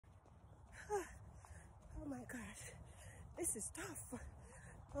This is tough.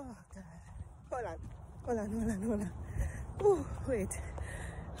 Oh God. Hold on. Oh, wait.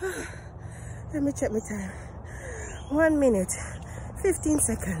 Let me check my time. 1 minute, 15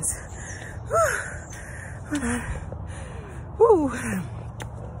 seconds. Hold on. Ooh.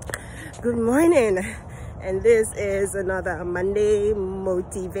 Good morning. And this is another Monday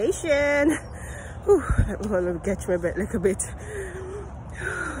motivation. Ooh, let me catch my breath a little bit.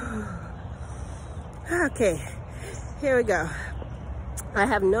 Okay, here we go. I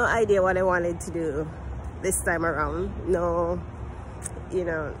have no idea what I wanted to do this time around. No,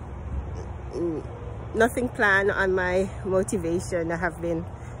 nothing planned on my motivation. I have been,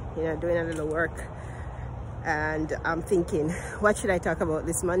 doing a little work, and I'm thinking, what should I talk about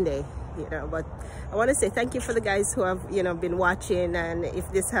this Monday? But I want to say thank you for the guys who have, been watching, and if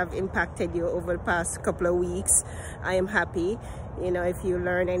this have impacted you over the past couple of weeks, I am happy. If you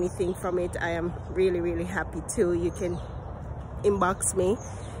learn anything from it, I am really, really happy too. You can inbox me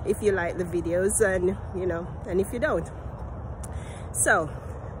if you like the videos, and and if you don't. So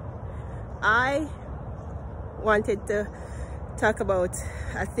I wanted to talk about,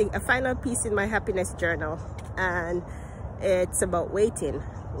 I think, a final piece in my happiness journal, and it's about waiting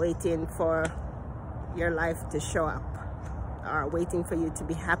for your life to show up, or waiting for you to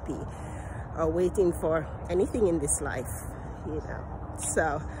be happy, or waiting for anything in this life.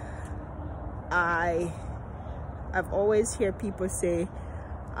 So I've always heard people say,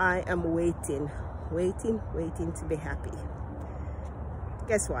 I am waiting to be happy.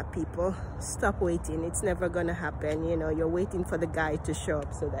 Guess what, people? Stop waiting. It's never gonna happen. You're waiting for the guy to show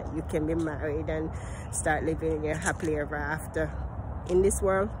up so that you can be married and start living your happily ever after. In this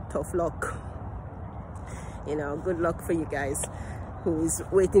world, tough luck. Good luck for you guys who's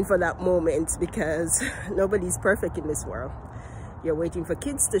waiting for that moment, because nobody's perfect in this world. You're waiting for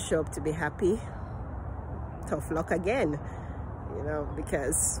kids to show up to be happy. Tough luck again,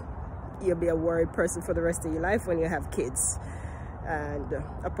 because you'll be a worried person for the rest of your life when you have kids, and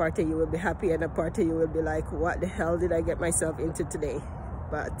a part of you will be happy and a part of you will be like, what the hell did I get myself into today?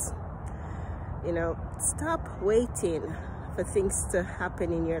 But stop waiting for things to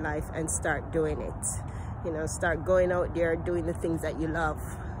happen in your life and start doing it. Start going out there doing the things that you love.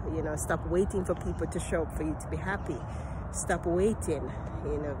 Stop waiting for people to show up for you to be happy. Stop waiting,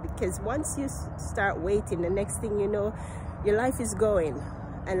 because once you start waiting, the next thing you know, your life is going,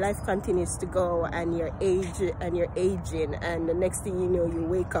 and life continues to go, and you're aging, and the next thing you know, you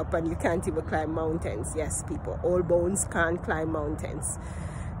wake up and you can't even climb mountains. Yes, people, old bones can't climb mountains.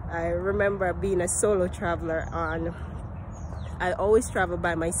 I remember being a solo traveler I always travel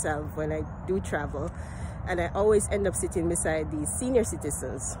by myself when I do travel, and I always end up sitting beside these senior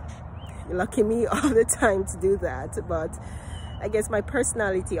citizens. Lucky me all the time to do that, but I guess my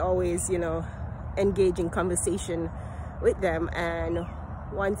personality always, engage in conversation with them. And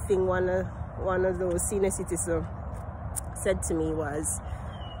one thing one of those senior citizens said to me was,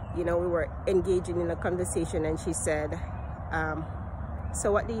 we were engaging in a conversation, and she said,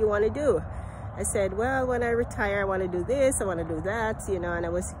 so what do you want to do? I said, well, when I retire, I want to do this, I want to do that, and I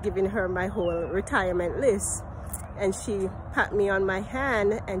was giving her my whole retirement list. And she pat me on my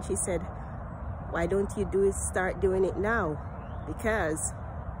hand and she said, why don't you start doing it now? Because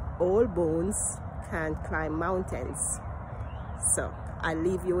old bones can't climb mountains. So I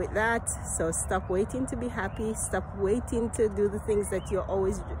leave you with that. So stop waiting to be happy. Stop waiting to do the things that you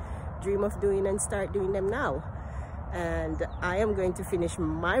always dream of doing, and start doing them now. And I am going to finish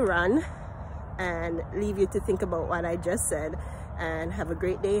my run and leave you to think about what I just said. And have a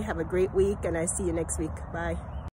great day, have a great week, and I see you next week. Bye.